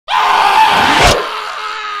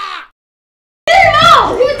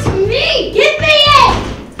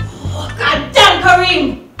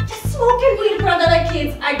front of the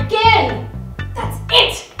kids again. That's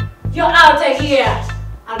it. You're out of here.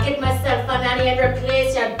 I'll get myself a nanny and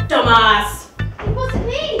replace your dumbass. It wasn't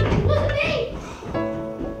me. It wasn't me.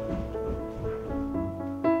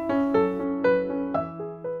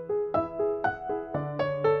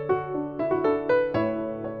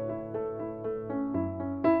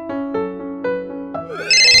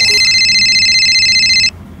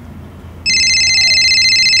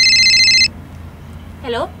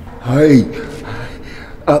 Hello? Hi.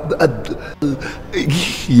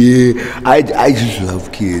 Yeah, I just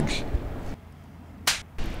love kids.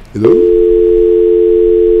 Hello?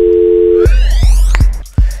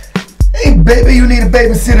 Hey, baby, you need a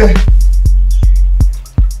babysitter?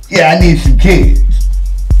 Yeah, I need some kids.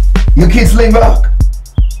 Your kids sling rock?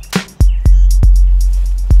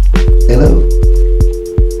 Hello?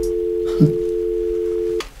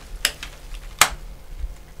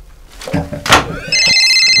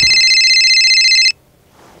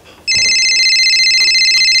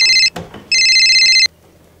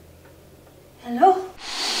 Hello?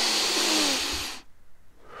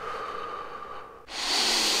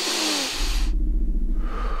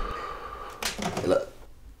 Hello?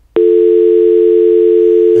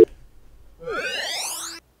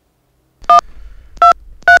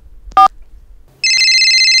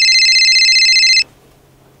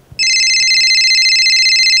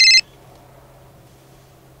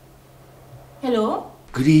 Hello?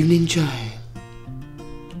 Good evening, child.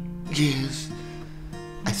 Yes.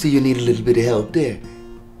 I see you need a little bit of help there.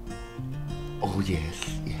 Oh,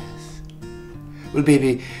 yes, yes. Well,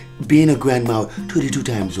 baby, being a grandma 22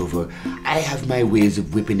 times over, I have my ways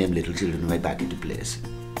of whipping them little children right back into place.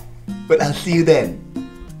 But I'll see you then.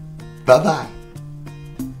 Bye-bye.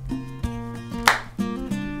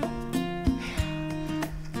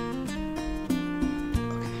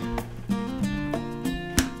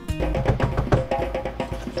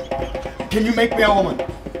 Can you make me a woman?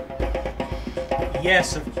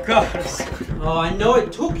 Yes, of course. Oh, I know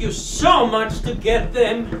it took you so much to get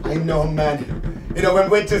them. I know, man. You know, when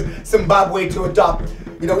we went to Zimbabwe to adopt,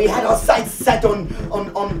 you know, we had our sights set on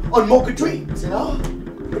mocha dreams, you know?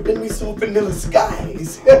 But then we saw vanilla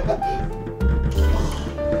skies. Those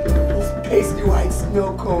pasty white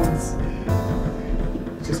snow cones.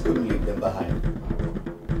 Just couldn't leave them behind.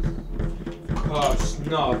 Of course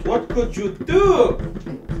not. What could you do?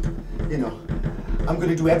 You know, I'm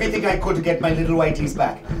gonna do everything I could to get my little whiteies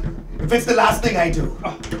back. If it's the last thing I do.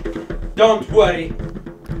 Oh, don't worry.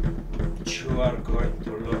 You are going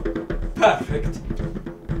to look perfect.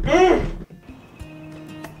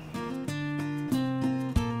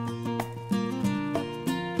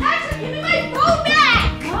 Asher, give me my phone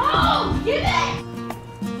back! No! Give it!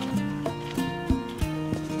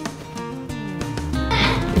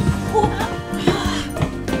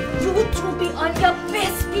 You two be on your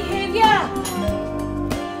best behavior!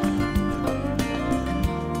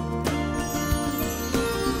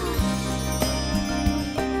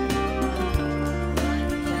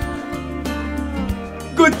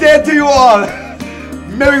 Good day to you all.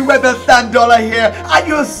 Merriweather Sanddollar here at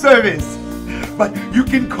your service. But you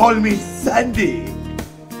can call me Sandy.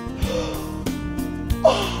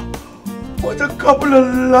 Oh, what a couple of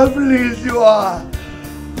lovelies you are.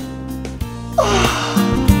 Oh.